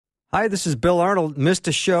Hi, this is Bill Arnold. Missed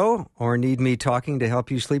a show or need me talking to help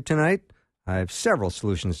you sleep tonight? I have several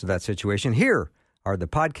solutions to that situation. Here are the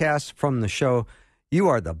podcasts from the show. You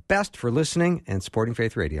are the best for listening and supporting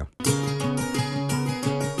Faith Radio.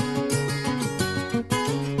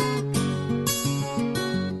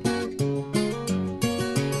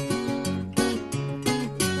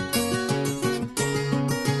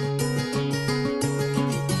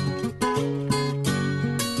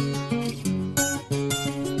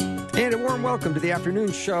 Welcome to the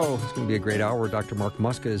afternoon show. It's going to be a great hour. Dr. Mark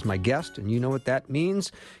Muska is my guest, and you know what that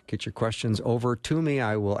means. Get your questions over to me.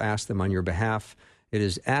 I will ask them on your behalf. It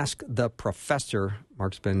is Ask the Professor.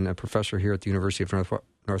 Mark's been a professor here at the University of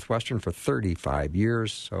Northwestern for 35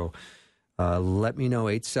 years, so let me know,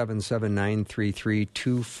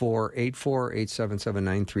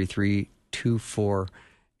 877-933-2484,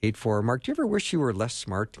 877-933-2484. Mark, do you ever wish you were less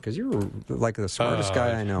smart? Because you were like the smartest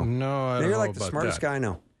guy I know. No, I don't know. You're like the smartest guy I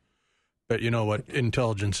know. But you know what?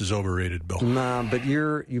 Intelligence is overrated, Bill. Nah, but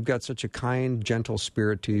you've got such a kind, gentle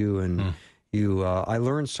spirit to you, and you. I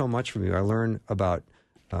learned so much from you. I learned about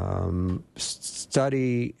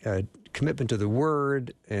study, commitment to the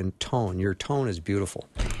Word, and tone. Your tone is beautiful.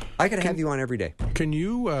 I could have you on every day. Can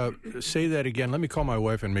you say that again? Let me call my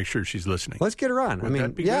wife and make sure she's listening. Let's get her on. Would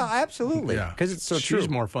that be good? Absolutely. Because it's so true. She's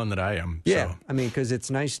more fun than I am. Yeah, so. I mean, because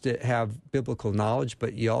it's nice to have biblical knowledge,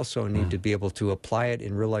 but you also need to be able to apply it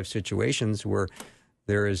in real-life situations where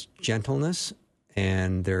there is gentleness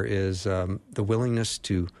and there is the willingness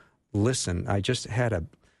to listen. I just had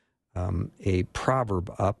a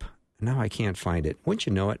proverb up. Now I can't find it. Wouldn't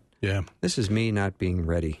you know it? Yeah. This is me not being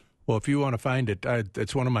ready. Well, if you want to find it,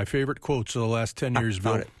 it's one of my favorite quotes of the last 10 years,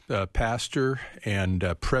 Bill. Pastor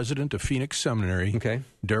and president of Phoenix Seminary,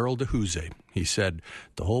 Darrell DeHuze. He said,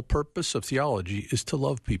 the whole purpose of theology is to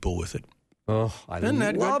love people with it. Oh, I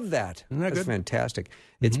love that. That's good? Fantastic.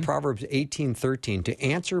 It's Proverbs 18:13. To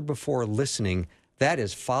answer before listening, that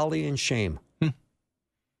is folly and shame.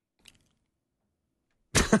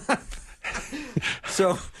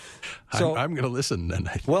 So I'm going to listen then.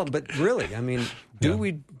 Well, but really, I mean, do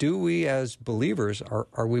we as believers,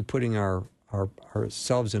 are we putting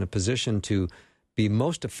ourselves in a position to be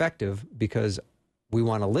most effective because we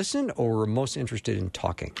want to listen, or we're most interested in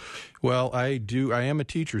talking? Well, I do. I am a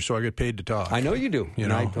teacher, so I get paid to talk. I know you do.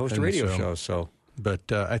 And I host a radio show. So,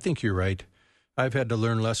 but I think you're right. I've had to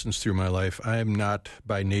learn lessons through my life. I am not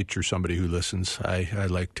by nature somebody who listens. I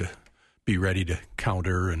like to be ready to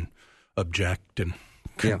counter and object and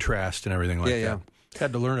contrast and everything like that.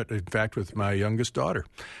 Had to learn it, in fact, with my youngest daughter.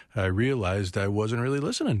 I realized I wasn't really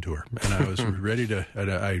listening to her, and I was ready to,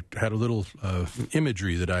 I had a little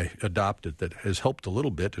imagery that I adopted that has helped a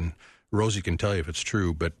little bit, and Rosie can tell you if it's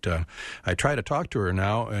true, but I try to talk to her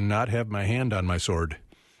now and not have my hand on my sword,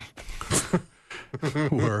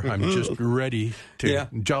 where I'm just ready to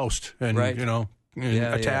joust and,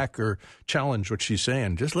 attack or challenge what she's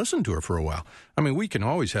saying. Just listen to her for a while. I mean, we can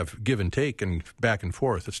always have give and take and back and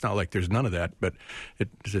forth. It's not like there's none of that, but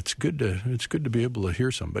it's good to be able to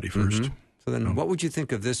hear somebody first. So then what would you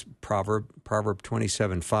think of this proverb, Proverb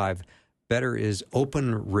 27:5? Better is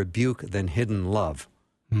open rebuke than hidden love.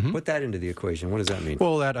 Put that into the equation. What does that mean?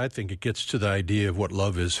 Well, I think it gets to the idea of what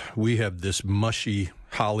love is. We have this mushy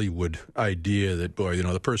Hollywood idea that,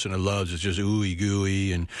 the person who loves is just ooey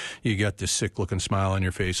gooey, and you got this sick-looking smile on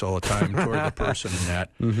your face all the time toward the person in that.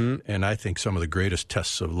 And I think some of the greatest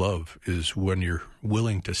tests of love is when you're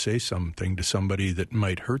willing to say something to somebody that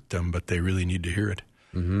might hurt them, but they really need to hear it.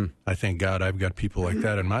 I thank God I've got people like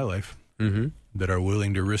that in my life that are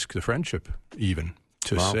willing to risk the friendship even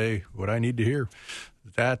to say what I need to hear.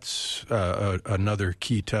 That's another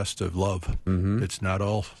key test of love. It's not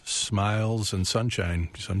all smiles and sunshine.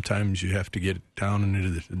 Sometimes you have to get down into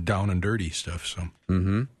the down and dirty stuff. So,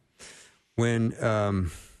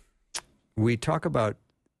 when we talk about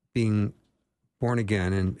being born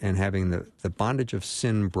again and having the bondage of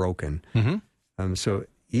sin broken, so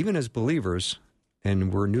even as believers,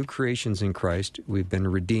 and we're new creations in Christ, we've been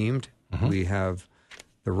redeemed. We have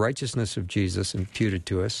the righteousness of Jesus imputed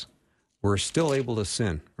to us. We're still able to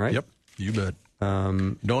sin, right? Yep, you bet.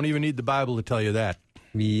 Don't even need the Bible to tell you that.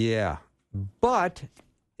 Yeah, but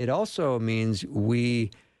it also means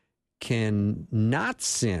we can not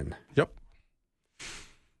sin. Yep.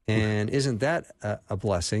 And isn't that a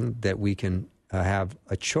blessing that we can have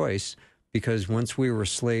a choice? Because once we were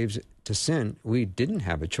slaves to sin, we didn't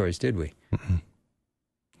have a choice, did we?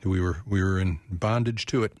 We were in bondage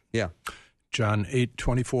to it. Yeah. John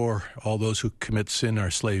 8:24, all those who commit sin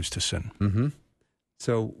are slaves to sin.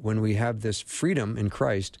 So when we have this freedom in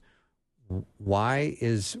Christ, why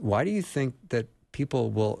do you think that people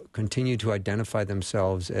will continue to identify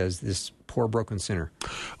themselves as this poor, broken sinner?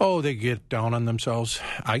 Oh, they get down on themselves.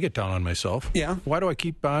 I get down on myself. Yeah. Why do I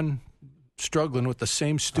keep on struggling with the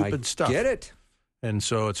same stupid stuff? Get it. And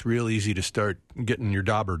so it's real easy to start getting your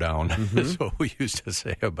dauber down. That's what we used to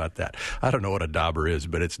say about that. I don't know what a dauber is,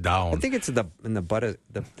 but it's down. I think it's in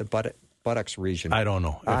the buttocks region. I don't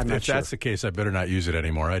know. If that's the case, I better not use it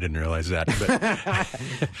anymore. I didn't realize that.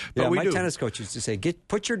 But my tennis coach used to say,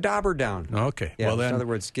 put your dauber down. Okay. Yeah, well, then, in other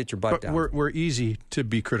words, get your butt down. We're easy to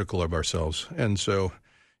be critical of ourselves. And so,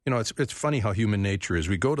 it's funny how human nature is.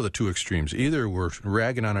 We go to the two extremes. Either we're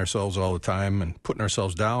ragging on ourselves all the time and putting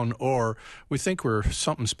ourselves down, or we think we're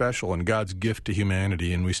something special and God's gift to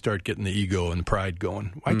humanity, and we start getting the ego and the pride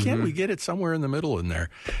going. Why can't we get it somewhere in the middle in there?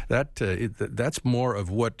 That's more of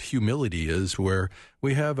what humility is, where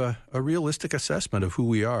we have a realistic assessment of who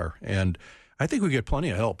we are. And I think we get plenty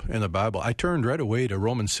of help in the Bible. I turned right away to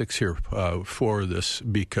Romans 6 here for this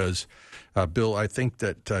because, Bill, I think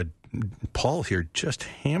that Paul here just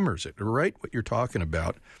hammers it right what you're talking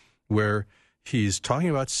about, where he's talking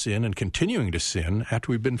about sin and continuing to sin after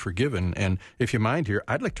we've been forgiven. And if you mind here,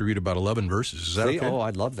 I'd like to read about 11 verses. Is that okay? Oh,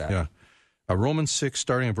 I'd love that. Yeah. Romans 6,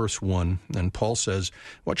 starting at verse 1, and Paul says,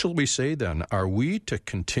 "What shall we say then? Are we to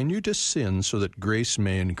continue to sin so that grace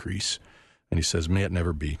may increase?" And he says, "May it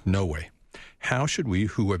never be. No way. How should we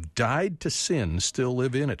who have died to sin still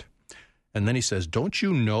live in it?" And then he says, "Don't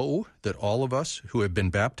you know that all of us who have been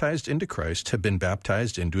baptized into Christ have been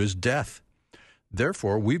baptized into his death?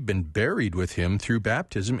 Therefore, we've been buried with him through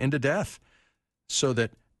baptism into death, so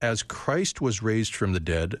that as Christ was raised from the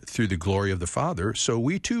dead through the glory of the Father, so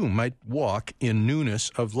we too might walk in newness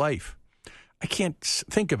of life." I can't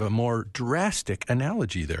think of a more drastic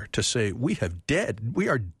analogy there to say we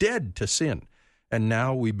are dead to sin, and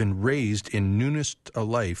now we've been raised in newness of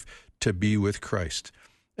life to be with Christ.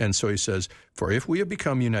 And so he says, "For if we have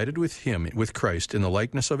become united with him, with Christ, in the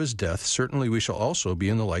likeness of his death, certainly we shall also be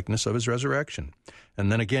in the likeness of his resurrection."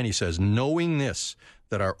 And then again he says, "Knowing this,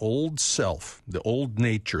 that our old self, the old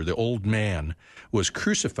nature, the old man, was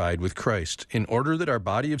crucified with Christ, in order that our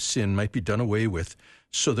body of sin might be done away with,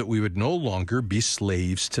 so that we would no longer be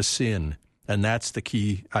slaves to sin." And that's the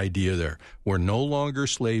key idea there. We're no longer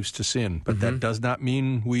slaves to sin, but that does not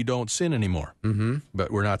mean we don't sin anymore.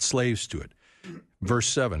 But we're not slaves to it. Verse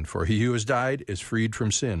 7, "For he who has died is freed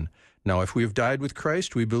from sin. Now if we have died with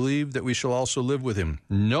Christ, we believe that we shall also live with him,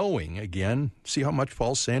 knowing," again, see how much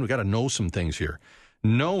Paul's saying? We've got to know some things here.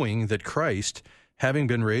 "Knowing that Christ, having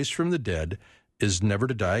been raised from the dead, is never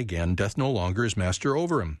to die again. Death no longer is master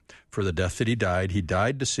over him. For the death that he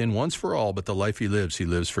died to sin once for all, but the life he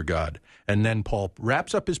lives for God." And then Paul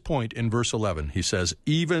wraps up his point in verse 11. He says,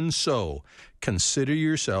 "Even so, consider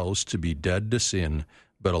yourselves to be dead to sin,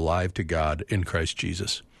 but alive to God in Christ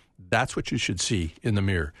Jesus." That's what you should see in the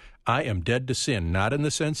mirror. I am dead to sin, not in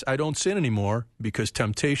the sense I don't sin anymore, because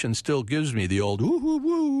temptation still gives me the old,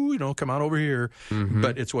 woo, come on over here.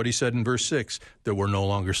 But it's what he said in verse 6, that we're no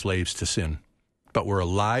longer slaves to sin, but we're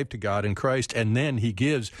alive to God in Christ. And then he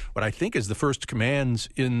gives what I think is the first commands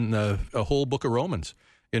in the whole book of Romans.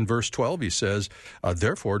 In verse 12, he says,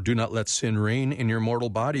 "Therefore, do not let sin reign in your mortal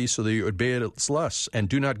body so that you obey its lusts, and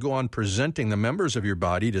do not go on presenting the members of your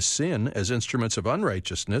body to sin as instruments of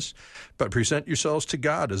unrighteousness, but present yourselves to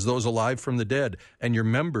God as those alive from the dead, and your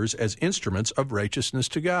members as instruments of righteousness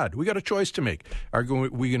to God." We got a choice to make. Are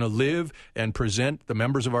we going to live and present the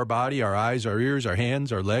members of our body, our eyes, our ears, our hands,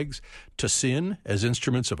 our legs, to sin as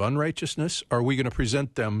instruments of unrighteousness? Or are we going to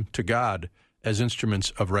present them to God as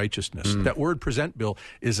instruments of righteousness? That word "present," Bill,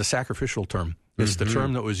 is a sacrificial term. It's the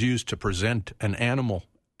term that was used to present an animal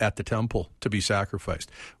at the temple to be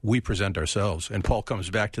sacrificed. We present ourselves. And Paul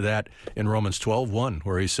comes back to that in Romans 12:1,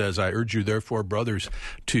 where he says, "I urge you, therefore, brothers,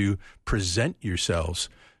 to present yourselves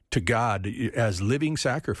to God as living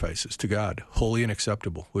sacrifices to God, holy and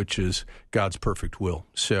acceptable," which is God's perfect will.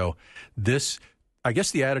 So this, I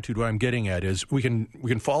guess the attitude, what I'm getting at is we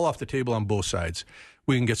can fall off the table on both sides.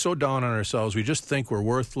 We can get so down on ourselves, we just think we're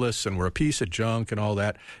worthless and we're a piece of junk and all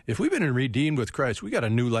that. If we've been redeemed with Christ, we got a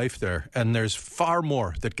new life there, and there's far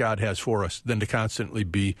more that God has for us than to constantly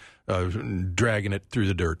be dragging it through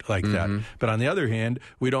the dirt like that. But on the other hand,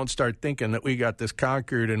 we don't start thinking that we got this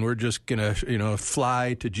conquered and we're just going to,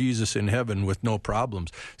 fly to Jesus in heaven with no problems.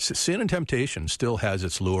 Sin and temptation still has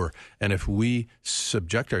its lure, and if we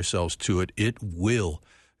subject ourselves to it, it will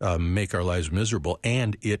make our lives miserable,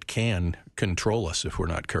 and it can control us if we're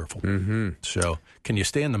not careful. So can you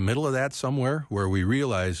stay in the middle of that somewhere where we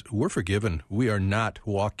realize we're forgiven? We are not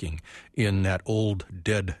walking in that old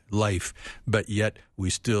dead life, but yet we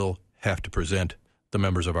still have to present the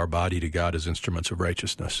members of our body to God as instruments of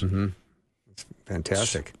righteousness.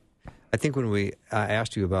 Fantastic. I think when we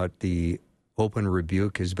asked you about the open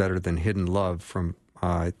rebuke is better than hidden love from,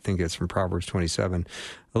 I think it's from Proverbs 27,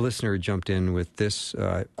 a listener jumped in with this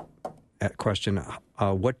question.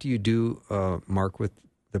 What do you do, Mark, with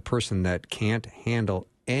the person that can't handle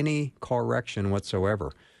any correction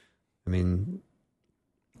whatsoever? I mean...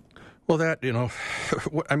 Well, that,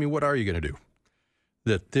 what are you going to do?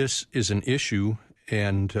 That this is an issue,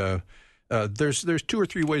 and there's 2 or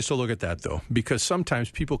 3 ways to look at that, though, because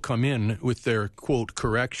sometimes people come in with their, quote,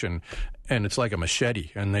 correction, and it's like a machete,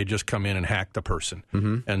 and they just come in and hack the person.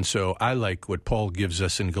 Mm-hmm. And so I like what Paul gives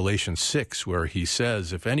us in Galatians 6, where he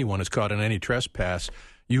says, if anyone is caught in any trespass,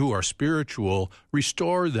 you who are spiritual,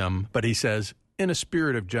 restore them, but he says, in a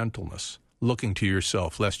spirit of gentleness, looking to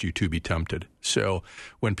yourself, lest you too be tempted. So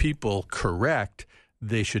when people correct,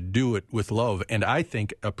 they should do it with love. And I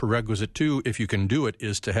think a prerequisite, too, if you can do it,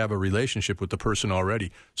 is to have a relationship with the person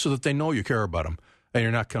already so that they know you care about them. And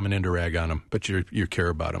you're not coming in to rag on them, but you care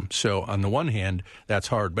about them. So on the one hand, that's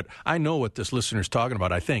hard. But I know what this listener's talking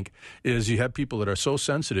about, I think, is you have people that are so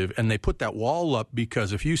sensitive, and they put that wall up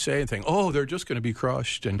because if you say anything, oh, they're just going to be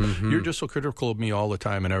crushed, and you're just so critical of me all the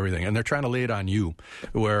time and everything. And they're trying to lay it on you,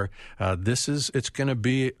 where it's going to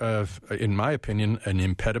be, in my opinion, an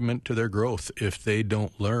impediment to their growth if they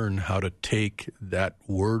don't learn how to take that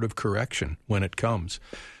word of correction when it comes.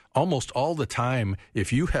 Almost all the time,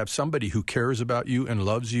 if you have somebody who cares about you and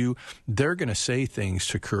loves you, they're going to say things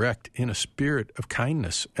to correct in a spirit of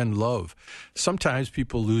kindness and love. Sometimes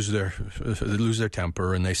people lose their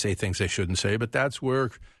temper and they say things they shouldn't say, but that's where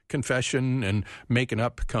confession and making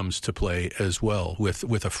up comes to play as well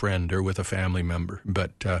with a friend or with a family member.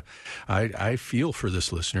 But I feel for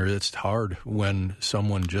this listener. It's hard when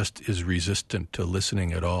someone just is resistant to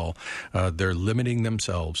listening at all. They're limiting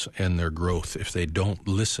themselves and their growth if they don't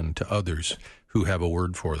listen to others who have a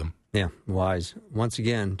word for them. Yeah, wise. Once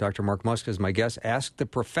again, Dr. Mark Muska is my guest. Ask the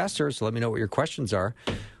professor, so let me know what your questions are.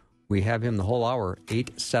 We have him the whole hour,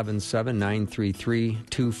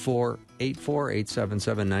 877-933-2484,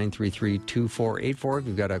 877-933-2484. If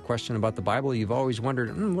you've got a question about the Bible, you've always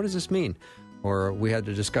wondered, what does this mean? Or we had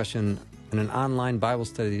a discussion in an online Bible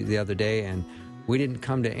study the other day, and we didn't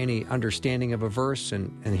come to any understanding of a verse,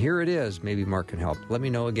 and here it is. Maybe Mark can help. Let me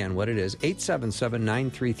know again what it is,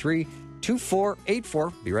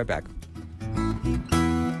 877-933-2484. Be right back.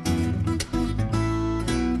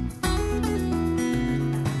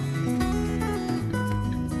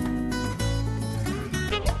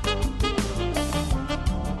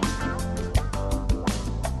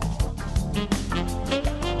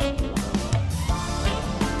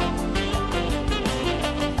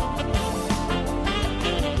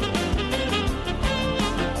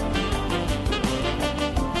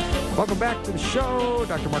 Welcome back to the show.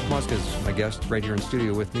 Dr. Mark Muska is my guest right here in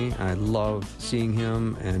studio with me. I love seeing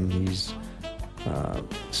him, and he's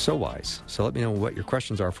so wise. So let me know what your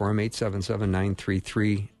questions are for him,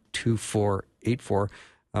 877-933-2484.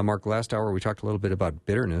 Mark, last hour we talked a little bit about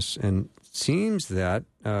bitterness, and it seems that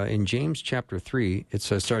in James chapter 3, it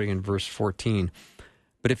says, starting in verse 14,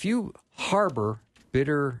 but if you harbor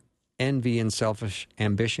bitter envy and selfish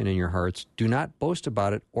ambition in your hearts, do not boast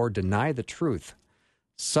about it or deny the truth.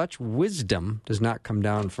 Such wisdom does not come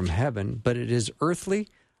down from heaven, but it is earthly,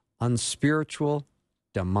 unspiritual,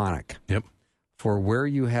 demonic. Yep. For where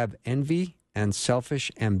you have envy and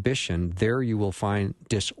selfish ambition, there you will find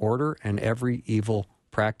disorder and every evil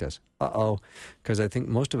practice. Because I think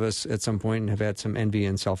most of us at some point have had some envy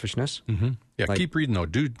and selfishness. Mm-hmm. Yeah, keep reading, though.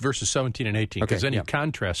 Do verses 17 and 18, because then he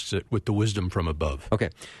contrasts it with the wisdom from above.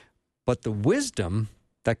 Okay. But the wisdom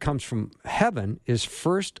that comes from heaven is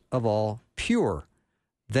first of all pure,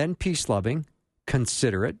 then peace-loving,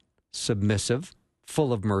 considerate, submissive,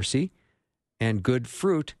 full of mercy, and good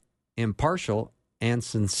fruit, impartial and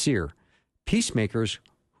sincere. Peacemakers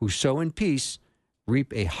who sow in peace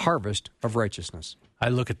reap a harvest of righteousness. I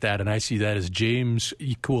look at that and I see that as James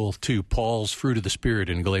equal to Paul's fruit of the Spirit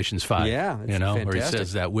in Galatians 5. Yeah, it's fantastic. Where he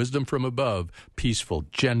says that wisdom from above, peaceful,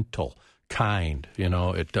 gentle, kind.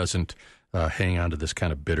 It doesn't hang on to this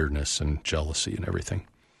kind of bitterness and jealousy and everything.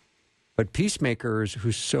 But peacemakers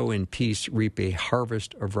who sow in peace reap a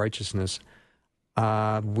harvest of righteousness.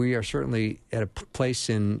 We are certainly at a place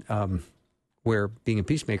in where being a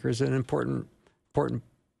peacemaker is an important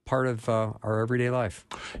part of our everyday life.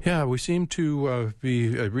 Yeah, we seem to be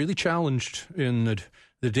really challenged in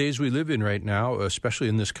the days we live in right now, especially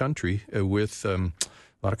in this country, with a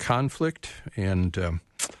lot of conflict and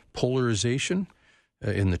polarization.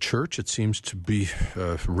 In the church, it seems to be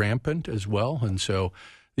rampant as well, and so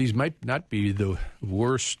these might not be the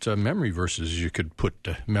worst memory verses you could put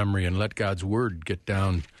to memory and let God's Word get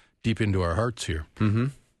down deep into our hearts here. Mm-hmm.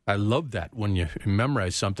 I love that when you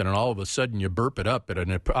memorize something and all of a sudden you burp it up at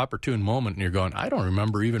an opportune moment and you're going, I don't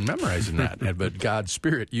remember even memorizing that. But God's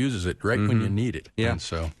Spirit uses it right when you need it. Yeah. And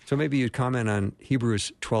so maybe you'd comment on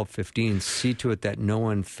Hebrews 12:15. See to it that no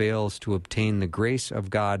one fails to obtain the grace of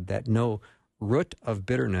God, that no root of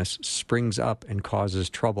bitterness springs up and causes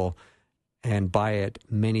trouble, and by it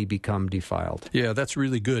many become defiled. Yeah, that's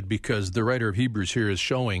really good because the writer of Hebrews here is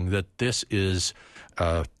showing that this is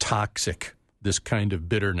toxic, this kind of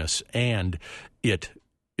bitterness, and it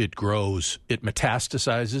grows, it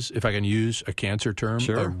metastasizes, if I can use a cancer term,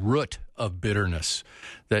 Sure. a root of bitterness,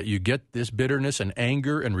 that you get this bitterness and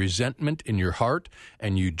anger and resentment in your heart,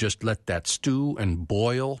 and you just let that stew and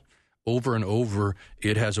boil over and over.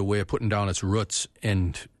 It has a way of putting down its roots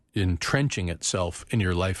and entrenching itself in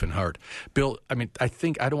your life and heart. Bill, I mean, I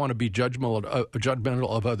think I don't want to be judgmental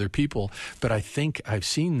of other people, but I think I've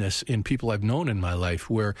seen this in people I've known in my life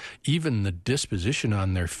where even the disposition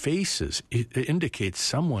on their faces, it indicates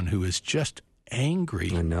someone who is just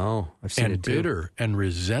angry. I know. I've seen and it too. bitter and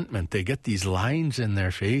resentment. They get these lines in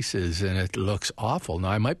their faces and it looks awful. Now,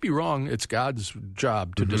 I might be wrong. It's God's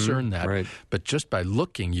job to discern that. Right. But just by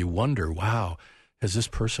looking, you wonder, wow, has this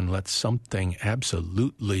person let something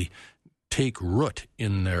absolutely take root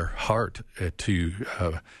in their heart to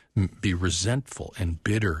be resentful and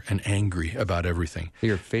bitter and angry about everything?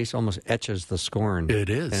 Your face almost etches the scorn. It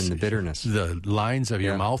is. And the bitterness. The lines of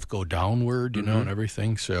your mouth go downward, you know, and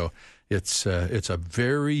everything. So it's a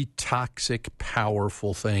very toxic,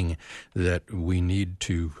 powerful thing that we need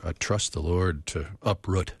to trust the Lord to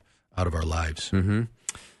uproot out of our lives. Mm-hmm.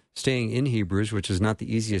 Staying in Hebrews, which is not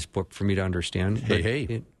the easiest book for me to understand.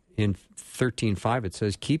 Hey. In 13:5, it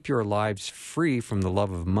says, keep your lives free from the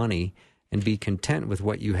love of money and be content with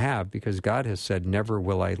what you have, because God has said, never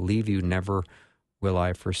will I leave you, never will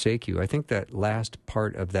I forsake you. I think that last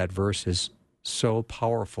part of that verse is so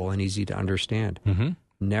powerful and easy to understand. Mm-hmm.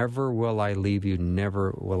 Never will I leave you,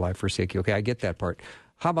 never will I forsake you. Okay, I get that part.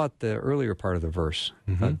 How about the earlier part of the verse?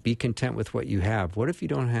 Be content with what you have. What if you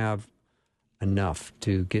don't have enough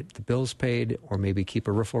to get the bills paid, or maybe keep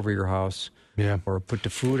a roof over your house, or put the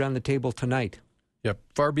food on the table tonight? Yep.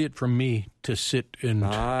 Far be it from me to sit and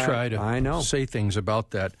try to say things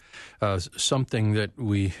about that. Something that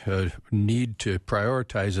we need to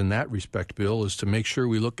prioritize in that respect, Bill, is to make sure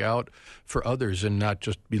we look out for others and not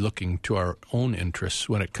just be looking to our own interests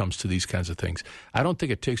when it comes to these kinds of things. I don't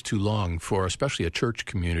think it takes too long for especially a church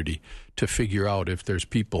community to figure out if there's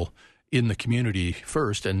people in the community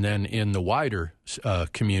first and then in the wider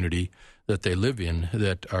community that they live in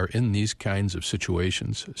that are in these kinds of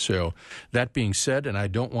situations. So that being said, and I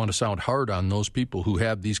don't want to sound hard on those people who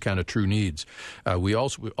have these kind of true needs, we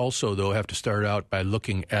also, though, have to start out by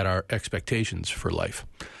looking at our expectations for life.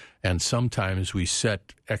 And sometimes we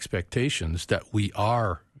set expectations that we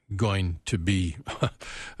are going to be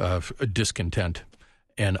discontent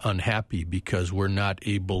and unhappy because we're not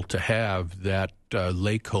able to have that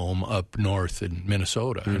lake home up north in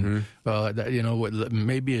Minnesota. And,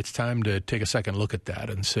 maybe it's time to take a second look at that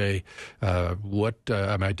and say, what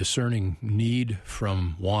am I discerning need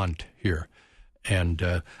from want here?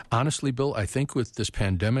 And honestly, Bill, I think with this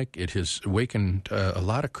pandemic, it has awakened a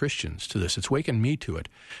lot of Christians to this. It's awakened me to it,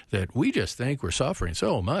 that we just think we're suffering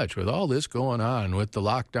so much with all this going on, with the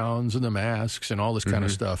lockdowns and the masks and all this kind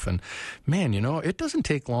of stuff. And, man, it doesn't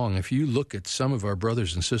take long if you look at some of our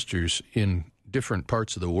brothers and sisters in different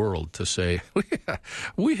parts of the world to say,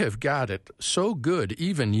 we have got it so good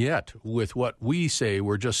even yet with what we say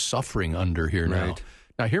we're just suffering under here now. Right.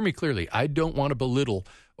 Now, hear me clearly. I don't want to belittle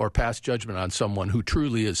or pass judgment on someone who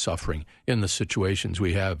truly is suffering in the situations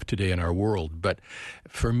we have today in our world. But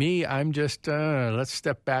for me, I'm just, let's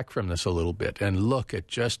step back from this a little bit and look at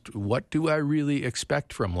just what do I really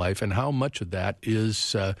expect from life and how much of that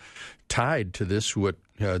is tied to this, what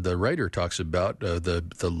the writer talks about,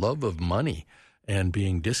 the love of money and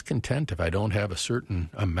being discontent if I don't have a certain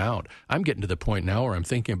amount. I'm getting to the point now where I'm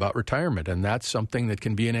thinking about retirement, and that's something that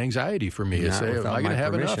can be an anxiety for me. Not Say, am I going to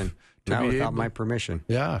have enough? Not without my permission.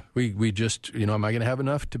 Yeah, we just, am I going to have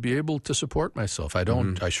enough to be able to support myself? I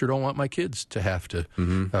don't. I sure don't want my kids to have to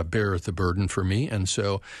bear the burden for me, and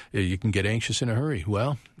so you can get anxious in a hurry.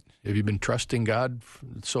 Well, have you been trusting God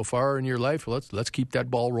so far in your life? Well, let's keep that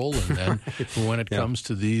ball rolling then when it comes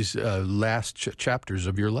to these last chapters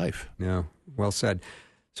of your life. Yeah, well said.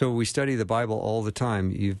 So we study the Bible all the time.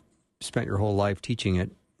 You've spent your whole life teaching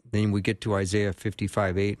it. then we get to Isaiah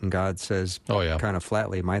 55:8, and God says kind of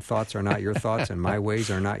flatly, my thoughts are not your thoughts, and my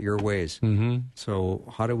ways are not your ways. Mm-hmm.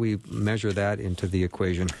 So how do we measure that into the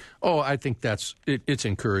equation? Oh, I think it's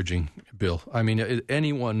encouraging, Bill. I mean,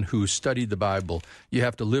 anyone who studied the Bible, you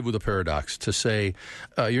have to live with a paradox to say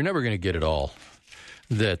you're never going to get it all,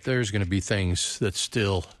 that there's going to be things that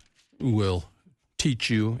still will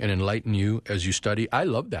teach you and enlighten you as you study. I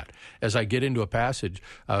love that. As I get into a passage,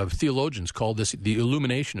 theologians call this the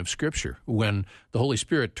illumination of Scripture, when the Holy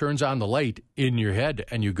Spirit turns on the light in your head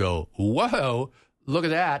and you go, whoa, look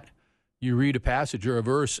at that. You read a passage or a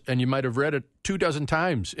verse, and you might have read it 24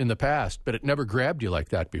 times in the past, but it never grabbed you like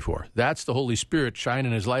that before. That's the Holy Spirit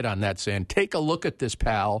shining his light on that, saying, take a look at this,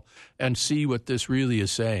 pal, and see what this really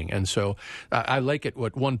is saying. And so I like it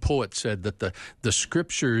what one poet said, that the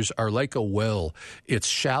Scriptures are like a well. It's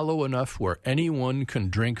shallow enough where anyone can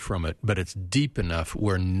drink from it, but it's deep enough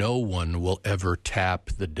where no one will ever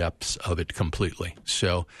tap the depths of it completely.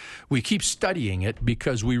 So we keep studying it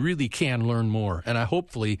because we really can learn more. And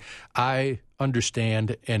hopefully I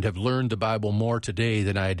understand and have learned the Bible more today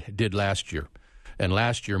than I did last year, and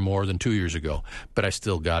last year more than 2 years ago. But I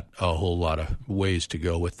still got a whole lot of ways to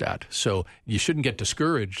go with that. So you shouldn't get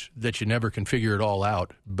discouraged that you never can figure it all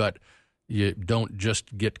out, but you don't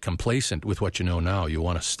just get complacent with what you know now. You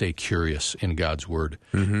want to stay curious in God's Word.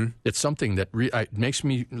 Mm-hmm. It's something that makes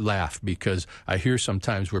me laugh, because I hear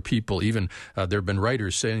sometimes where people, even there have been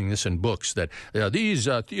writers saying this in books, that these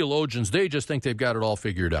theologians, they just think they've got it all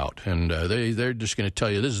figured out, and they're just going to tell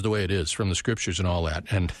you this is the way it is from the Scriptures and all that.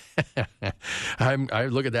 And I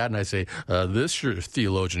look at that and I say, this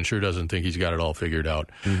theologian sure doesn't think he's got it all figured out.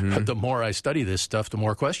 Mm-hmm. The more I study this stuff, the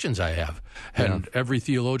more questions I have. And every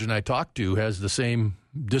theologian I talk to has the same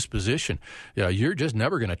disposition. You're just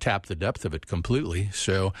never going to tap the depth of it completely.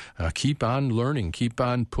 So keep on learning, keep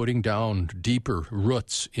on putting down deeper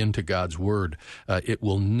roots into God's Word. It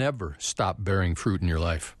will never stop bearing fruit in your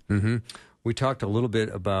life. Mm-hmm. We talked a little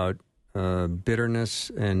bit about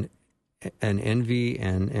bitterness and envy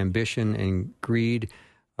and ambition and greed.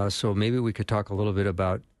 So maybe we could talk a little bit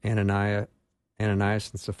about Ananias and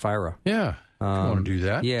Sapphira. Yeah, I want to do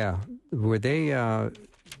that. Yeah. Were they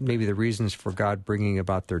maybe the reasons for God bringing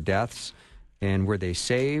about their deaths, and were they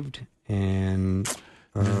saved? And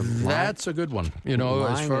that's a good one.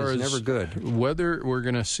 As far as never good. Whether we're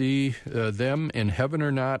going to see them in heaven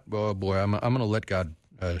or not, oh boy, I'm going to let God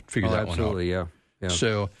figure that one out. Absolutely, yeah.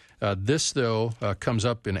 So this, though, comes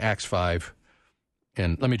up in Acts 5,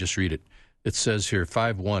 and let me just read it. It says here,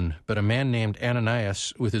 5:1, but a man named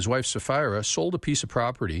Ananias with his wife Sapphira sold a piece of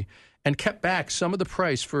property and kept back some of the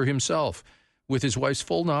price for himself with his wife's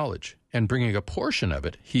full knowledge, and bringing a portion of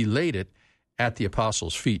it, he laid it at the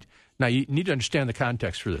apostles' feet. Now, you need to understand the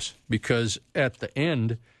context for this, because at the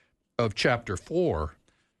end of chapter 4,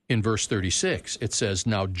 in verse 36, it says,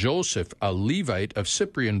 now Joseph, a Levite of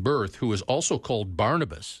Cyprian birth, who is also called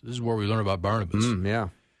Barnabas, this is where we learn about Barnabas,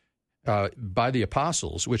 by the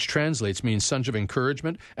apostles, which translates means sons of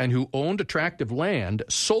encouragement, and who owned a tract of land,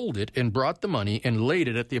 sold it and brought the money and laid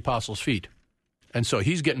it at the apostles' feet. And so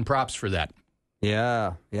he's getting props for that.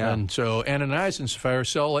 Yeah. And so Ananias and Sapphira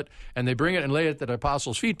sell it, and they bring it and lay it at the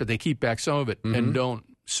apostles' feet, but they keep back some of it and don't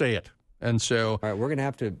say it. And so... All right, we're going to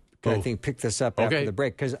have to, I think, pick this up after the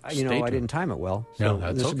break, because, I didn't time it well. So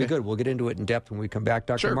this will be good. We'll get into it in depth when we come back.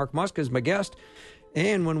 Dr. Mark Muska is my guest.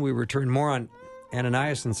 And when we return, more on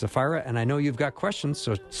Ananias and Sapphira. And I know you've got questions,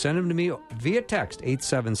 so send them to me via text,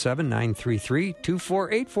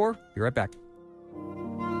 877-933-2484. Be right back.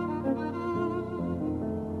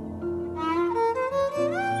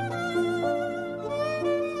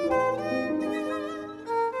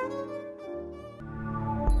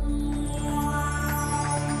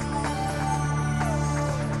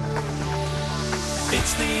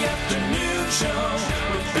 It's the afternoon show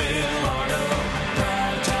with Bill Arnold.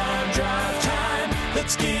 Prime time, drive time.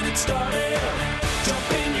 Let's get it started.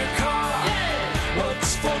 Jump in your car. Yeah.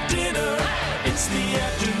 What's for dinner? Hey. It's the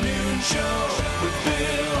afternoon show with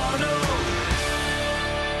Bill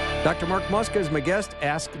Arnold. Dr. Mark Muska is my guest.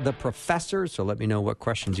 Ask the Professor. So let me know what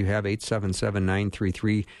questions you have.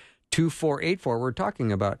 877-933-2484. We're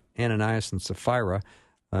talking about Ananias and Sapphira.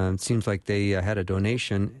 It seems like they had a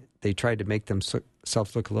donation. They tried to make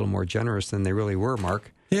themselves look a little more generous than they really were,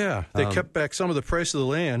 Mark. Yeah, they kept back some of the price of the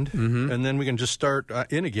land, and then we can just start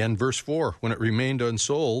in again, verse 4. When it remained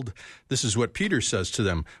unsold, this is what Peter says to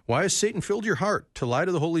them. Why has Satan filled your heart to lie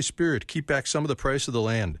to the Holy Spirit, keep back some of the price of the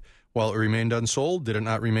land? While it remained unsold, did it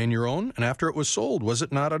not remain your own? And after it was sold, was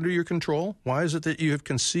it not under your control? Why is it that you have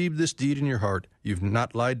conceived this deed in your heart? You've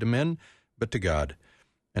not lied to men, but to God.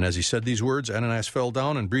 And as he said these words, Ananias fell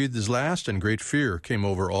down and breathed his last, and great fear came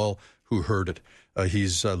over all who heard it.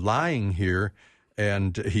 He's lying here,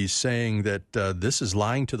 and he's saying that this is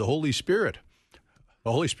lying to the Holy Spirit.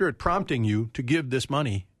 The Holy Spirit prompting you to give this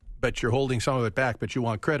money, but you're holding some of it back, but you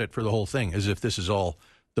want credit for the whole thing, as if this is all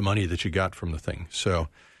the money that you got from the thing. So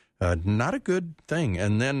not a good thing.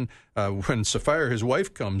 And then when Sapphira, his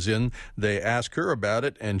wife, comes in, they ask her about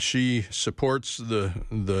it, and she supports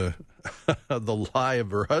the the lie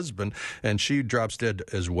of her husband, and she drops dead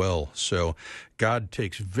as well. So God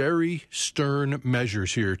takes very stern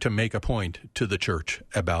measures here to make a point to the church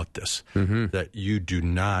about this, that you do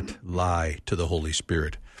not lie to the Holy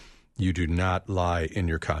Spirit. You do not lie in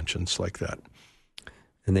your conscience like that.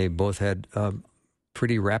 And they both had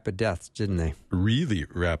pretty rapid deaths, didn't they? Really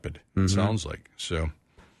rapid, it sounds like. So,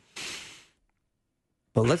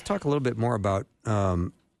 but let's talk a little bit more about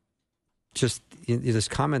just this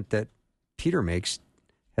comment that Peter makes.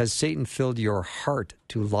 Has Satan filled your heart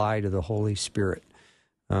to lie to the Holy Spirit?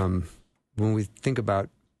 When we think about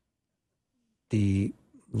the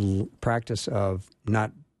practice of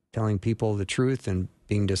not telling people the truth and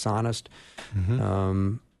being dishonest,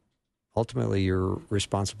 ultimately you're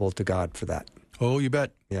responsible to God for that. Oh, you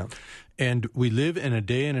bet. Yeah. And we live in a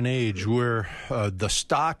day and an age where the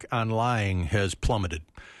stock on lying has plummeted,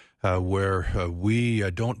 where we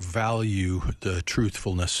don't value the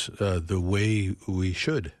truthfulness the way we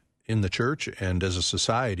should in the church and as a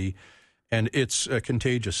society. And it's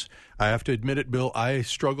contagious. I have to admit it, Bill, I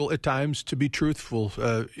struggle at times to be truthful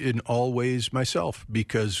in all ways myself,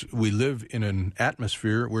 because we live in an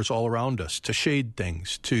atmosphere where it's all around us, to shade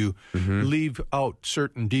things, to leave out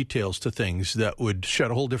certain details to things that would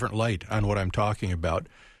shed a whole different light on what I'm talking about.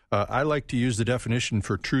 I like to use the definition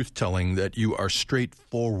for truth-telling that you are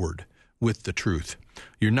straightforward with the truth.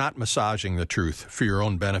 You're not massaging the truth for your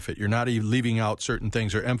own benefit. You're not even leaving out certain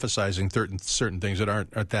things or emphasizing certain things that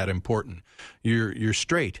aren't that important. You're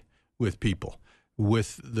straight with people,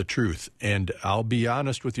 with the truth. And I'll be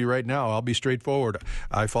honest with you right now. I'll be straightforward.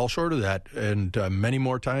 I fall short of that, and many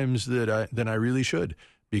more times than I really should,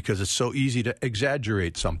 because it's so easy to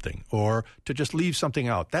exaggerate something or to just leave something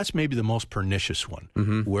out. That's maybe the most pernicious one,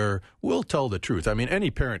 where we'll tell the truth. I mean,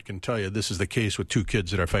 any parent can tell you this is the case with two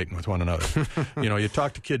kids that are fighting with one another. You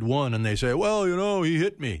talk to kid one and they say, well, he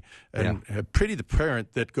hit me. And pity the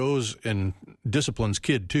parent that goes and disciplines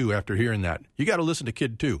kid two after hearing that. You got to listen to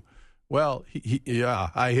kid two. Well,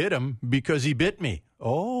 I hit him because he bit me.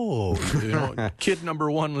 Oh, kid number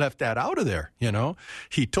one left that out of there,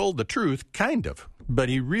 He told the truth, kind of, but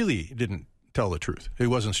he really didn't tell the truth. He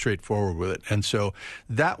wasn't straightforward with it. And so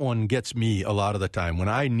that one gets me a lot of the time. When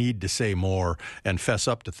I need to say more and fess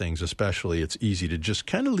up to things especially, it's easy to just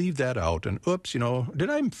kind of leave that out. And oops, did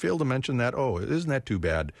I fail to mention that? Oh, isn't that too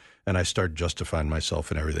bad? And I start justifying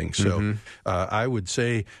myself and everything. So I would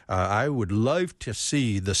say I would love to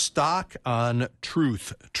see the stock on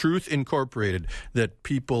Truth Incorporated, that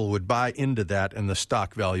people would buy into that and the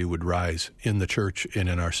stock value would rise in the church and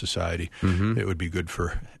in our society. It would be good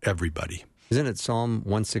for everybody. Isn't it Psalm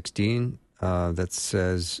 116 that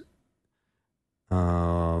says,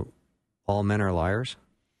 all men are liars?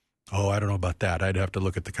 Oh, I don't know about that. I'd have to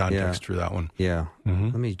look at the context for that one. Yeah.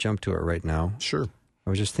 Let me jump to it right now. Sure. I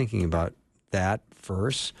was just thinking about that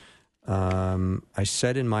verse. I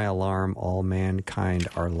said in my alarm, all mankind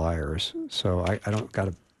are liars. So I'd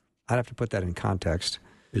have to put that in context.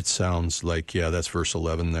 It sounds like, that's verse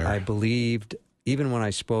 11 there. I believed, even when I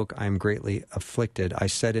spoke, I am greatly afflicted. I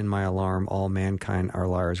said in my alarm, all mankind are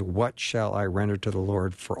liars. What shall I render to the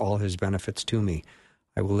Lord for all his benefits to me?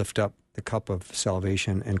 I will lift up the cup of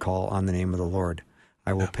salvation and call on the name of the Lord.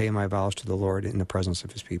 I will pay my vows to the Lord in the presence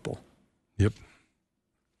of his people. Yep.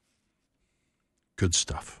 Good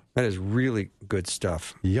stuff. That is really good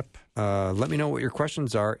stuff. Yep. Let me know what your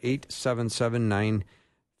questions are.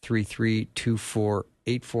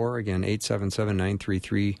 877-933-2484. Again,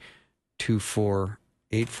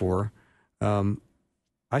 877-933-2484. I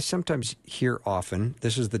sometimes hear often,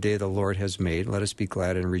 this is the day the Lord has made. Let us be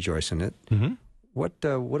glad and rejoice in it. What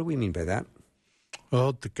do we mean by that?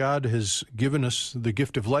 Well, God has given us the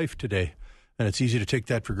gift of life today. And it's easy to take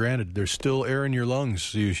that for granted. There's still air in your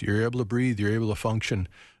lungs. You're able to breathe. You're able to function.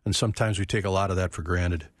 And sometimes we take a lot of that for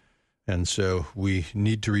granted. And so we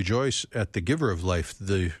need to rejoice at the giver of life,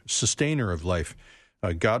 the sustainer of life.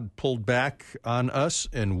 God pulled back on us,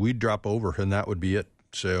 and we'd drop over, and that would be it.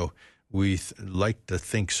 So we like to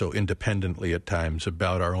think so independently at times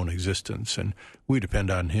about our own existence, and we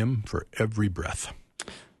depend on him for every breath.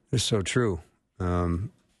 It's so true.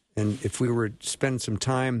 And if we were to spend some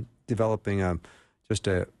time developing just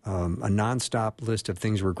a nonstop list of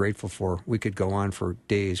things we're grateful for. We could go on for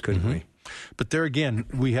days, couldn't we? But there again,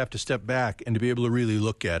 we have to step back and to be able to really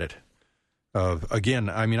look at it. Again,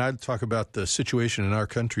 I mean, I talk about the situation in our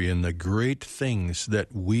country and the great things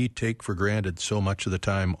that we take for granted so much of the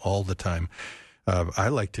time, all the time. I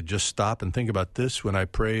like to just stop and think about this when I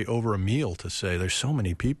pray over a meal, to say there's so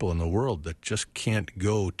many people in the world that just can't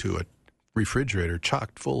go to a refrigerator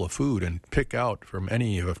chocked full of food and pick out from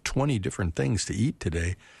any of 20 different things to eat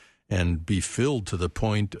today and be filled to the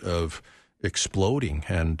point of exploding.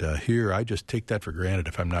 And here, I just take that for granted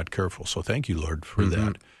if I'm not careful. So thank you, Lord, for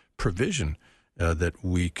that provision that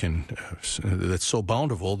we can, that's so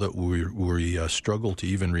bountiful that we struggle to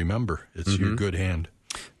even remember. It's your good hand.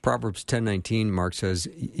 Proverbs 10:19, Mark says,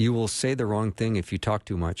 "You will say the wrong thing if you talk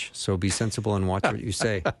too much, so be sensible and watch what you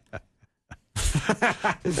say."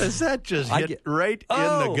 Does that just hit right in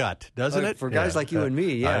the gut, doesn't it? For guys like you and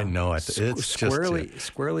me, yeah. I know it. It's squarely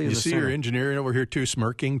just, in you the see center. your engineer over here, too,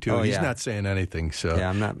 smirking, too. Oh, He's yeah. not saying anything. So Yeah,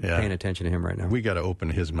 I'm not paying attention to him right now. We got to open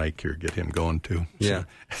his mic here, get him going, too. Yeah.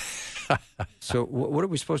 So what are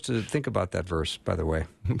we supposed to think about that verse, by the way?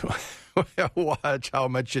 Watch how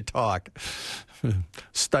much you talk.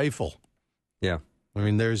 Stifle. Yeah. I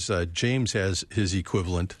mean, there's James has his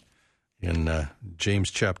equivalent in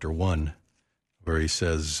James chapter 1, where he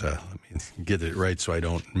says, let me get it right so I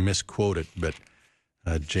don't misquote it, but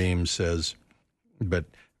James says, but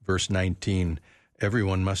verse 19,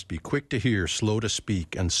 everyone must be quick to hear, slow to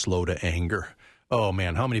speak, and slow to anger. Oh,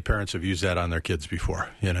 man, how many parents have used that on their kids before?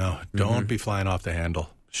 You know, don't be flying off the handle.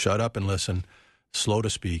 Shut up and listen. Slow to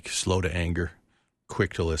speak, slow to anger,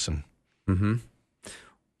 quick to listen. Mm-hmm.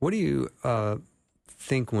 What do you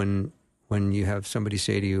think when you have somebody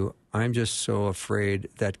say to you, "I'm just so afraid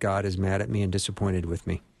that God is mad at me and disappointed with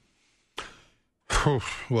me"?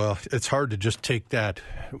 Well, it's hard to just take that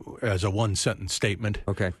as a one-sentence statement.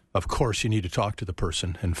 Okay. Of course, you need to talk to the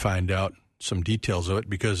person and find out some details of it,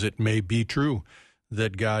 because it may be true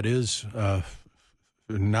that God is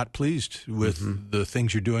not pleased with the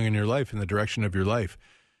things you're doing in your life and the direction of your life.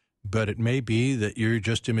 But it may be that you're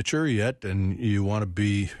just immature yet and you want to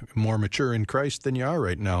be more mature in Christ than you are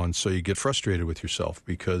right now. And so you get frustrated with yourself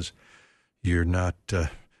because you're not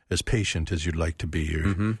as patient as you'd like to be.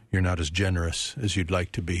 You're not as generous as you'd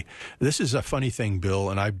like to be. This is a funny thing,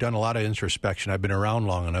 Bill, and I've done a lot of introspection. I've been around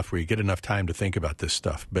long enough where you get enough time to think about this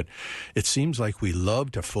stuff. But it seems like we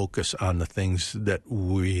love to focus on the things that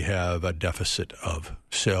we have a deficit of.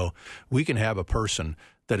 So we can have a person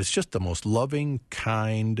that is just the most loving,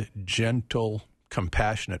 kind, gentle,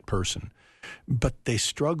 compassionate person, but they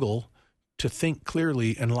struggle to think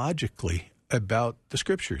clearly and logically about the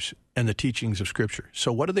Scriptures and the teachings of Scripture.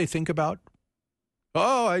 So what do they think about?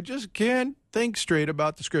 Oh, I just can't think straight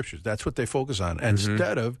about the Scriptures. That's what they focus on,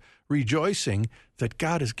 instead of rejoicing that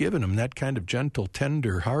God has given them that kind of gentle,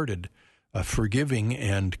 tender-hearted, forgiving,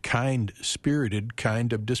 and kind-spirited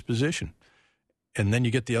kind of disposition. And then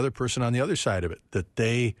you get the other person on the other side of it, that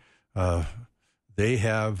they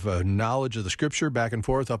have knowledge of the Scripture back and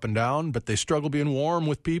forth, up and down, but they struggle being warm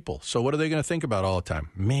with people. So what are they going to think about all the time?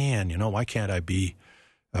 Man, why can't I be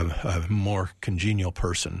a more congenial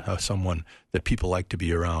person, someone that people like to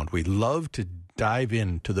be around? We love to dive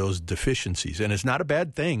into those deficiencies, and it's not a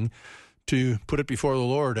bad thing to put it before the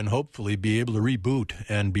Lord and hopefully be able to reboot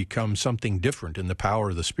and become something different in the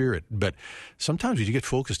power of the Spirit. But sometimes you get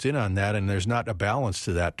focused in on that and there's not a balance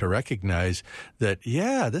to that, to recognize that,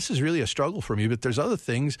 yeah, this is really a struggle for me, but there's other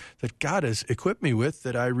things that God has equipped me with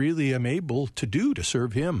that I really am able to do to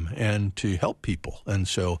serve Him and to help people. And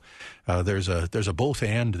so there's a both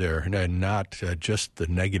and there, and not just the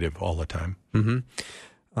negative all the time.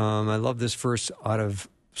 I love this verse out of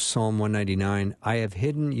Psalm 199, I have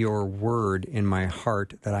hidden your word in my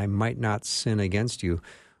heart that I might not sin against you.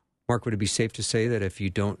 Mark, would it be safe to say that if you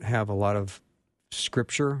don't have a lot of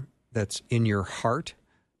Scripture that's in your heart,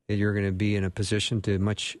 that you're going to be in a position to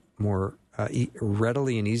much more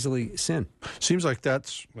readily and easily sin? Seems like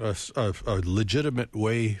that's a legitimate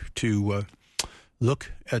way to look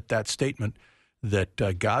at that statement,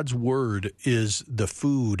 that God's Word is the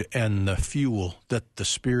food and the fuel that the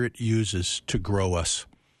Spirit uses to grow us.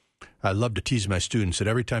 I love to tease my students that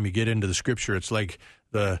every time you get into the Scripture, it's like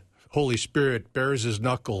the Holy Spirit bears his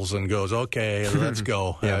knuckles and goes, okay, let's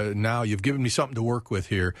go. Now you've given me something to work with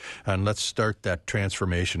here, and let's start that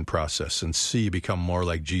transformation process and see you become more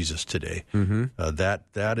like Jesus today.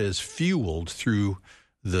 That is fueled through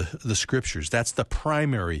the Scriptures. That's the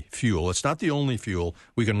primary fuel. It's not the only fuel.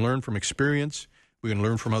 We can learn from experience. We can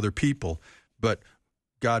learn from other people. But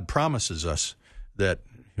God promises us that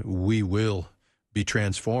we will be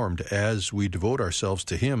transformed as we devote ourselves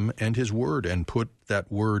to him and his word and put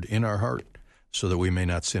that word in our heart so that we may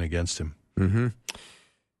not sin against him. Mm-hmm.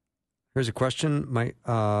 Here's a question. My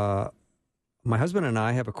husband and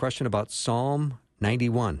I have a question about Psalm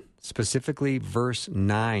 91, specifically verse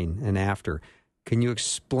 9 and after. Can you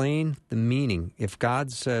explain the meaning? If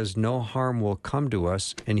God says no harm will come to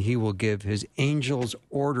us and he will give his angels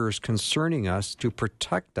orders concerning us to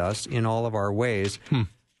protect us in all of our ways,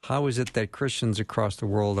 how is it that Christians across the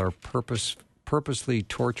world are purposely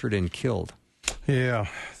tortured and killed? Yeah,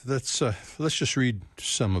 let's just read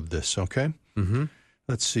some of this, okay? Mm-hmm.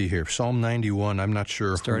 Let's see here. Psalm 91, I'm not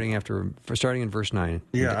sure. Starting in verse 9.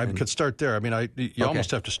 Yeah, I could start there. I mean, you almost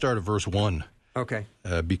have to start at verse 1. Okay.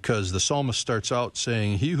 Because the psalmist starts out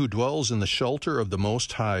saying, "He who dwells in the shelter of the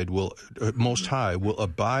Most High will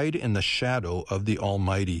abide in the shadow of the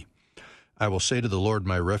Almighty. I will say to the Lord,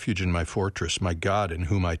 my refuge and my fortress, my God in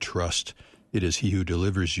whom I trust. It is he who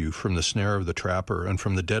delivers you from the snare of the trapper and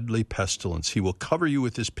from the deadly pestilence. He will cover you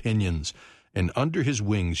with his pinions, and under his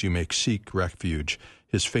wings you may seek refuge.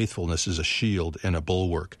 His faithfulness is a shield and a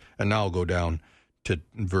bulwark." And now I'll go down to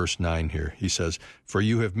verse 9 here. He says, "For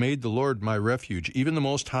you have made the Lord my refuge, even the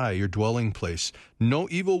Most High, your dwelling place. No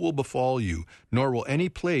evil will befall you, nor will any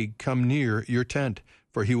plague come near your tent.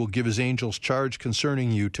 For he will give his angels charge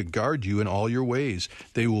concerning you to guard you in all your ways.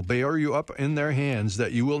 They will bear you up in their hands,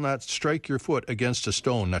 that you will not strike your foot against a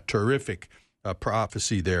stone." A terrific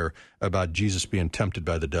prophecy there about Jesus being tempted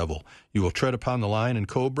by the devil. "You will tread upon the lion and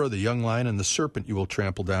cobra, the young lion and the serpent you will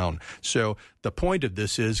trample down." So the point of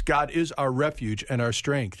this is God is our refuge and our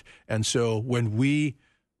strength. And so when we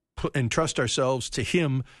entrust ourselves to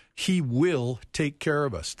him, he will take care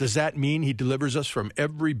of us. Does that mean he delivers us from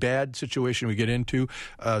every bad situation we get into?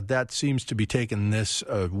 That seems to be taking this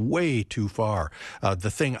way too far.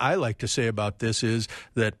 The thing I like to say about this is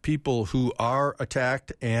that people who are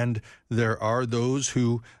attacked, and there are those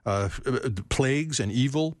who plagues and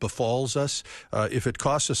evil befalls us, if it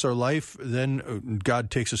costs us our life, then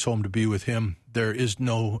God takes us home to be with him. There is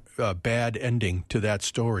no bad ending to that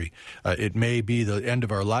story. It may be the end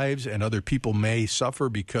of our lives, and other people may suffer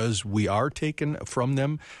because we are taken from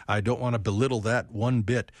them. I don't want to belittle that one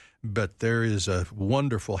bit, but there is a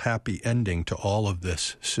wonderful, happy ending to all of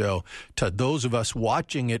this. So to those of us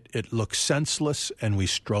watching it, it looks senseless and we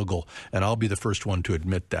struggle. And I'll be the first one to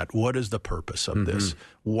admit that. What is the purpose of this?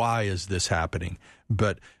 Why is this happening?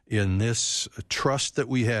 But in this trust that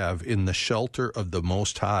we have in the shelter of the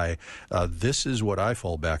Most High, this is what I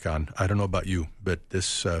fall back on. I don't know about you, but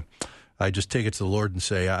this... I just take it to the Lord and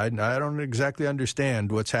say, I don't exactly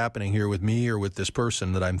understand what's happening here with me or with this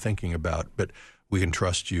person that I'm thinking about, but we can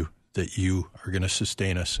trust you that you are going to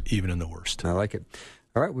sustain us even in the worst. I like it.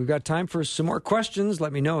 All right, we've got time for some more questions.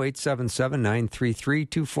 Let me know,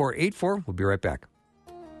 877-933-2484. We'll be right back.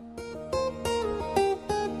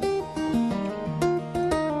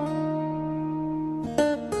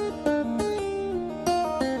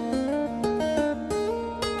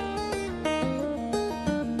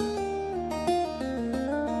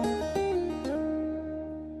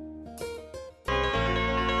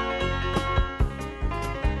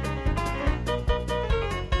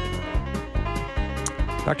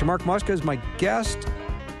 Dr. Mark Muska is my guest,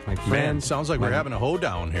 my friend. Man, sounds like we're having a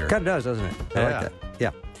hoedown here. Kind of does, doesn't it? I like that.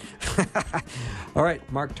 Yeah. All right,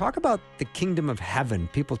 Mark, talk about the kingdom of heaven.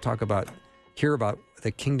 People hear about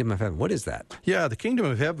the kingdom of heaven. What is that? Yeah, the kingdom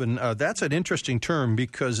of heaven, that's an interesting term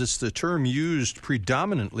because it's the term used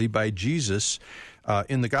predominantly by Jesus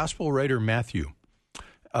in the gospel writer Matthew.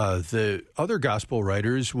 The other gospel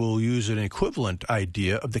writers will use an equivalent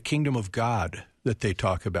idea of the kingdom of God that they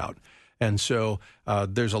talk about. And so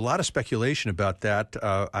there's a lot of speculation about that.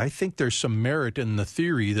 I think there's some merit in the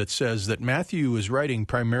theory that says that Matthew is writing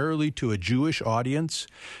primarily to a Jewish audience,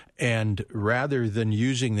 and rather than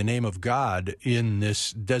using the name of God in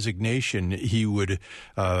this designation, he would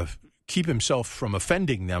keep himself from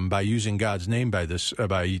offending them by using God's name by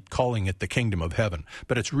calling it the kingdom of heaven.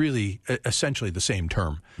 But it's really essentially the same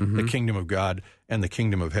term, the kingdom of God and the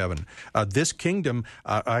kingdom of heaven. This kingdom,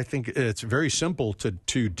 I think it's very simple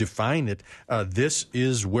to define it. This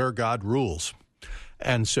is where God rules.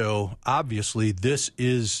 And so, obviously, this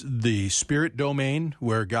is the spirit domain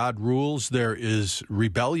where God rules. There is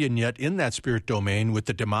rebellion yet in that spirit domain with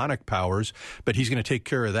the demonic powers, but he's going to take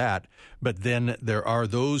care of that. But then there are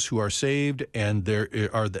those who are saved, and there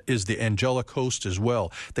is the angelic host as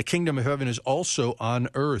well. The kingdom of heaven is also on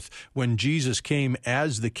earth. When Jesus came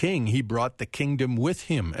as the king, he brought the kingdom with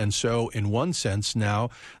him. And so, in one sense, now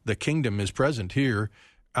the kingdom is present here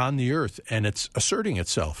on the earth, and it's asserting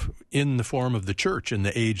itself in the form of the church in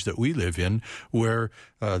the age that we live in, where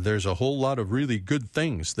there's a whole lot of really good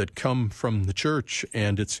things that come from the church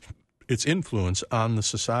and its influence on the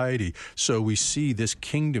society. So we see this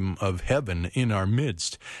kingdom of heaven in our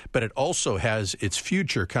midst, but it also has its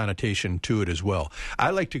future connotation to it as well. I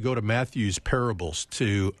like to go to Matthew's parables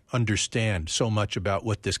to understand so much about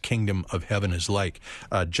what this kingdom of heaven is like.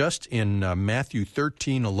 Just in Matthew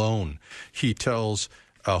 13 alone, he tells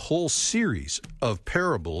a whole series of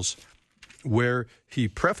parables where he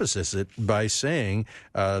prefaces it by saying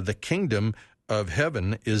the kingdom of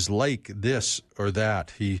heaven is like this or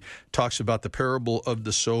that. He talks about the parable of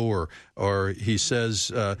the sower, or he says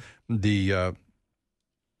the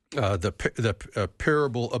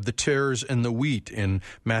parable of the tares and the wheat in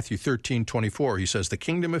Matthew 13:24. He says the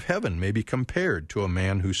kingdom of heaven may be compared to a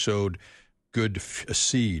man who sowed good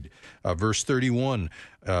seed. Verse 31,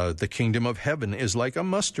 the kingdom of heaven is like a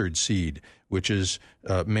mustard seed, which is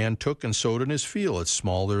man took and sowed in his field. It's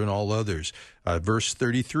smaller than all others. Verse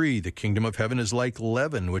 33, the kingdom of heaven is like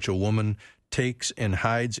leaven, which a woman takes and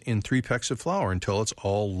hides in 3 pecks of flour until it's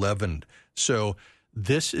all leavened. So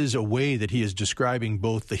this is a way that he is describing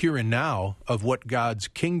both the here and now of what God's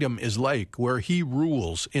kingdom is like, where he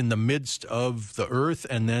rules in the midst of the earth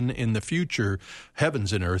and then in the future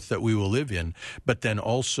heavens and earth that we will live in, but then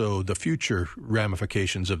also the future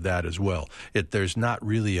ramifications of that as well. There's not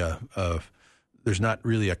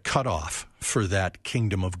really a cutoff for that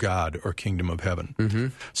kingdom of God or kingdom of heaven. Mm-hmm.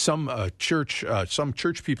 Some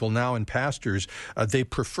church people now and pastors, they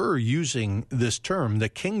prefer using this term, the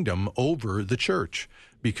kingdom, over the church,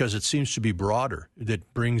 because it seems to be broader.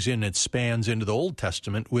 It spans into the Old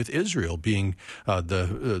Testament with Israel being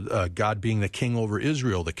God being the king over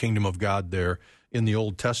Israel, the kingdom of God there in the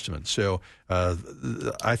Old Testament. So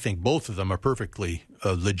I think both of them are perfectly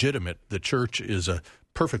legitimate. The church is a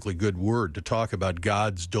perfectly good word to talk about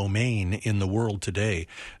God's domain in the world today.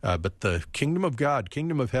 But the kingdom of God,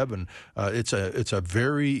 kingdom of heaven, it's a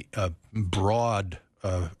very broad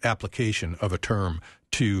application of a term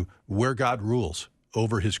to where God rules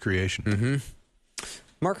over his creation. Mm-hmm.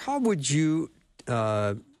 Mark, how would you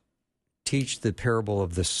teach the parable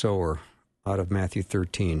of the sower out of Matthew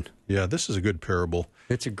 13? Yeah, this is a good parable.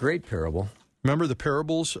 It's a great parable. Remember, the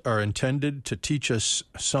parables are intended to teach us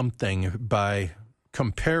something by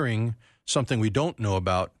comparing something we don't know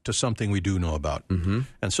about to something we do know about. Mm-hmm.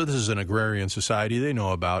 And so this is an agrarian society. They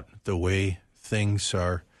know about the way things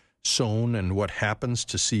are sown and what happens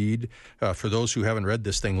to seed. For those who haven't read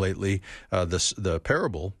this thing lately, the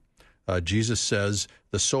parable, Jesus says,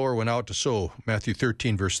 the sower went out to sow, Matthew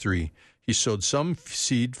 13, verse 3. He sowed some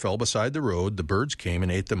seed, fell beside the road. The birds came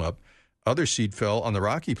and ate them up. Other seed fell on the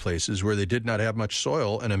rocky places where they did not have much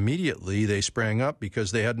soil, and immediately they sprang up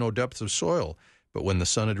because they had no depth of soil. But when the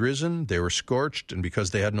sun had risen, they were scorched, and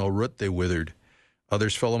because they had no root, they withered.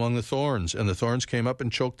 Others fell among the thorns, and the thorns came up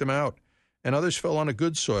and choked them out. And others fell on a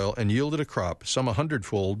good soil and yielded a crop, some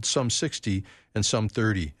 100-fold, some 60, and some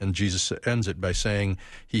 30. And Jesus ends it by saying,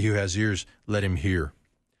 he who has ears, let him hear.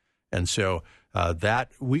 And so that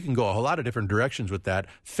we can go a lot of different directions with that.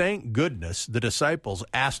 Thank goodness the disciples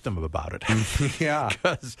asked him about it. Yeah.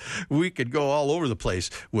 Because we could go all over the place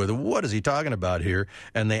with what is he talking about here?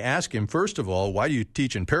 And they ask him, first of all, why do you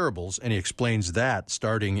teach in parables? And he explains that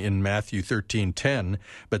starting in Matthew 13:10.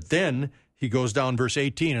 But then he goes down verse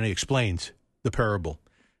 18 and he explains the parable.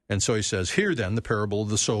 And so he says, hear then the parable of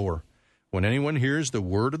the sower. When anyone hears the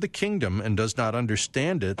word of the kingdom and does not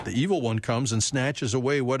understand it, the evil one comes and snatches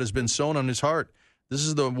away what has been sown on his heart. This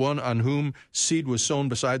is the one on whom seed was sown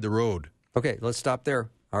beside the road. Okay, let's stop there.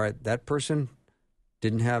 All right, that person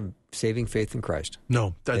didn't have saving faith in Christ.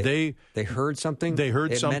 No, they heard something. They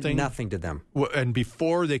heard something. It meant nothing to them. And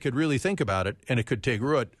before they could really think about it, and it could take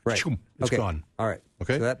root, right. It's gone. All right.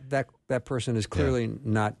 Okay. So that person is clearly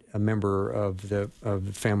not a member of the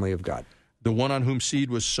family of God. The one on whom seed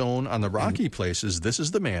was sown on the rocky places, this is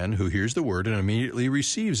the man who hears the word and immediately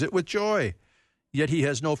receives it with joy. Yet he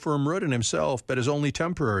has no firm root in himself, but is only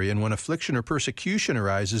temporary, and when affliction or persecution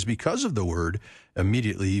arises because of the word,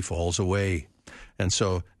 immediately he falls away. And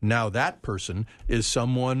so now that person is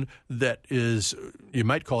someone that is, you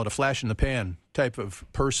might call it a flash in the pan type of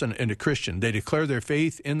person and a Christian. They declare their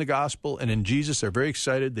faith in the gospel and in Jesus. They're very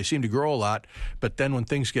excited. They seem to grow a lot. But then when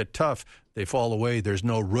things get tough, they fall away. There's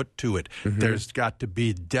no root to it. Mm-hmm. There's got to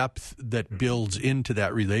be depth that builds into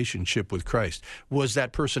that relationship with Christ. Was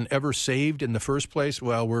that person ever saved in the first place?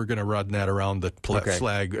 Well, we're going to run that around the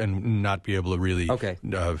flag and not be able to really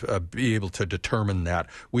be able to determine that.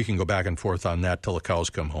 We can go back and forth on that till the cows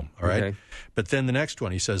come home. All right. Okay. But then the next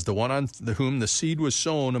one, he says, the one on whom the seed was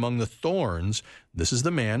sown among the thorns. This is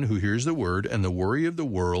the man who hears the word, and the worry of the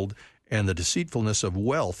world and the deceitfulness of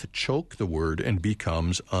wealth choke the word and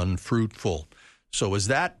becomes unfruitful. So is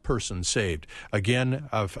that person saved? Again,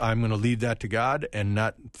 I'm going to leave that to God and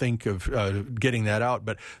not think of getting that out.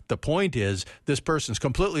 But the point is, this person's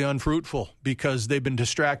completely unfruitful because they've been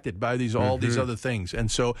distracted by all these other things.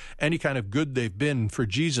 And so any kind of good they've been for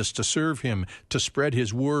Jesus, to serve him, to spread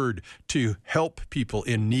his word, to help people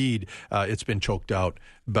in need, it's been choked out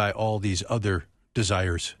by all these other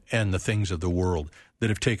desires and the things of the world that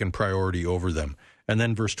have taken priority over them. And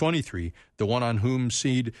then verse 23, the one on whom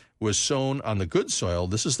seed was sown on the good soil,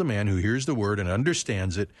 this is the man who hears the word and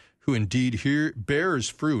understands it, who indeed bears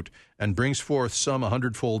fruit and brings forth some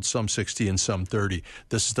 100-fold, some 60, and some 30.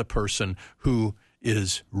 This is the person who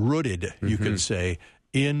is rooted, you can say,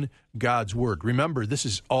 in God's word. Remember, this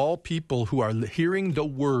is all people who are hearing the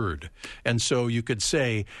word. And so you could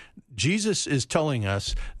say, Jesus is telling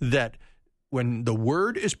us that when the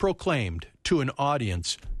word is proclaimed to an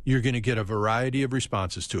audience, you're going to get a variety of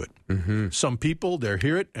responses to it. Some people, they'll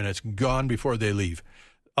hear it, and it's gone before they leave.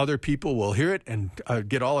 Other people will hear it and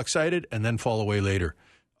get all excited and then fall away later.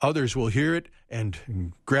 Others will hear it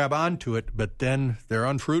and grab onto it, but then they're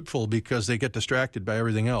unfruitful because they get distracted by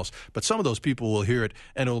everything else. But some of those people will hear it,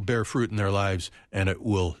 and it will bear fruit in their lives, and it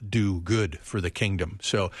will do good for the kingdom.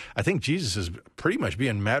 So I think Jesus is pretty much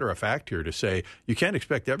being matter-of-fact here to say you can't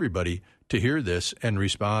expect everybody to hear this and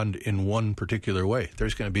respond in one particular way.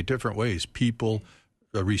 There's going to be different ways people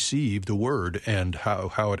receive the word and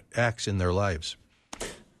how it acts in their lives.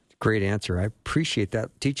 Great answer. I appreciate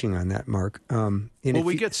that teaching on that, Mark.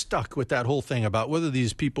 We get stuck with that whole thing about whether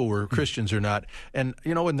these people were Christians or not. And,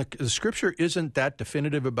 when the Scripture isn't that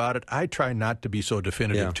definitive about it, I try not to be so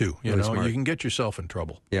definitive too. You can get yourself in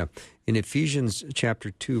trouble. Yeah. In Ephesians chapter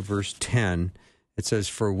 2, verse 10, it says,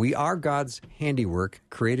 "For we are God's handiwork,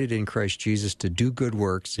 created in Christ Jesus to do good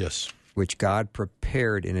works, yes, which God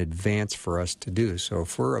prepared in advance for us to do." So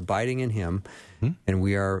if we're abiding in him, and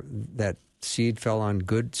we are that seed fell on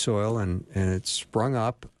good soil and it sprung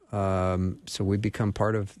up, so we become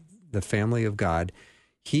part of the family of God.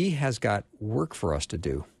 He has got work for us to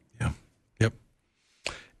do. Yeah. Yep.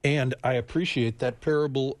 And I appreciate that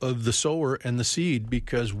parable of the sower and the seed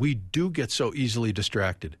because we do get so easily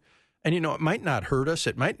distracted. And, it might not hurt us.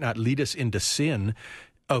 It might not lead us into sin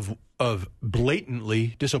of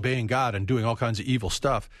blatantly disobeying God and doing all kinds of evil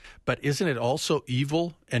stuff. But isn't it also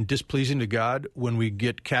evil and displeasing to God when we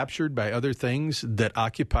get captured by other things that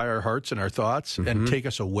occupy our hearts and our thoughts and take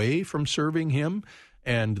us away from serving him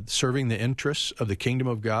and serving the interests of the kingdom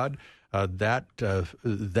of God? That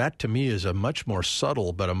to me is a much more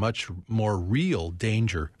subtle but a much more real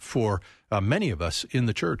danger for many of us in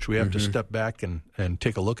the church. We have to step back and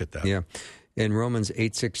take a look at that. Yeah. In Romans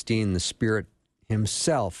 8:16, the Spirit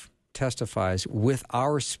himself testifies with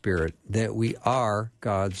our spirit that we are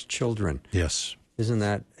God's children. Yes. Isn't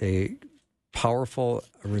that a powerful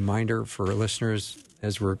reminder for listeners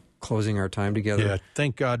as we're closing our time together? Yeah,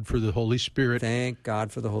 thank God for the Holy Spirit. Thank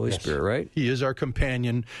God for the Holy Spirit, right? He is our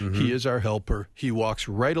companion. He is our helper. He walks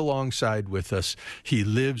right alongside with us. He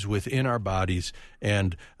lives within our bodies.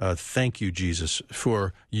 And thank you, Jesus,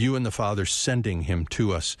 for you and the Father sending him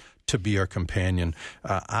to us to be our companion.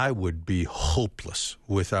 I would be hopeless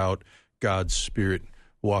without God's Spirit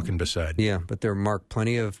walking beside me. Yeah, but there are, Mark,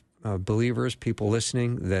 plenty of believers, people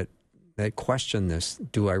listening that question this.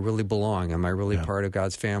 Do I really belong? Am I really part of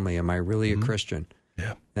God's family? Am I really a Christian?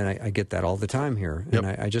 Yeah. And I get that all the time here. Yep.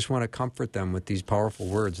 And I just want to comfort them with these powerful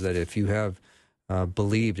words that if you have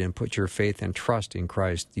believed and put your faith and trust in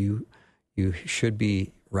Christ, you should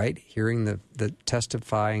be, right, hearing the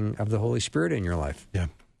testifying of the Holy Spirit in your life. Yeah.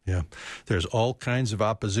 Yeah, there's all kinds of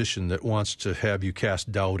opposition that wants to have you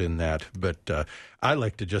cast doubt in that. But I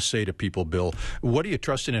like to just say to people, Bill, what are you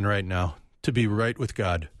trusting in right now to be right with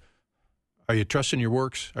God? Are you trusting your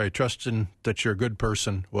works? Are you trusting that you're a good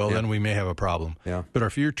person? Well, then we may have a problem. Yeah. But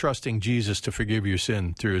if you're trusting Jesus to forgive your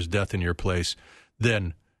sin through his death in your place,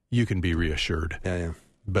 then you can be reassured. Yeah.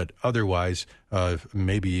 But otherwise,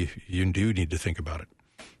 maybe you do need to think about it.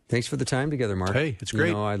 Thanks for the time together, Mark. Hey, it's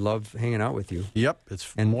great. I love hanging out with you. Yep,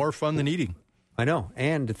 it's more fun than eating. I know.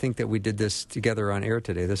 And to think that we did this together on air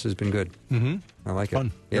today, this has been good. I like Fun.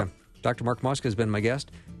 it. Yeah. Yep. Dr. Mark Muska has been my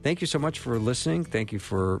guest. Thank you so much for listening. Thank you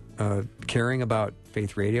for caring about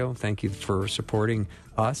Faith Radio. Thank you for supporting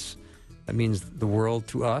us. That means the world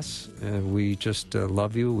to us. We just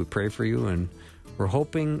love you. We pray for you. And we're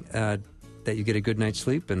hoping that you get a good night's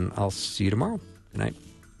sleep. And I'll see you tomorrow. Good night.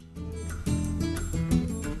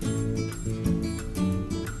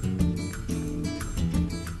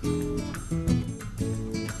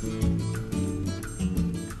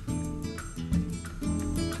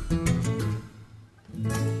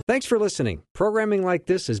 Thanks for listening. Programming like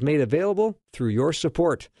this is made available through your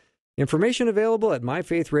support. Information available at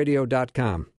myfaithradio.com.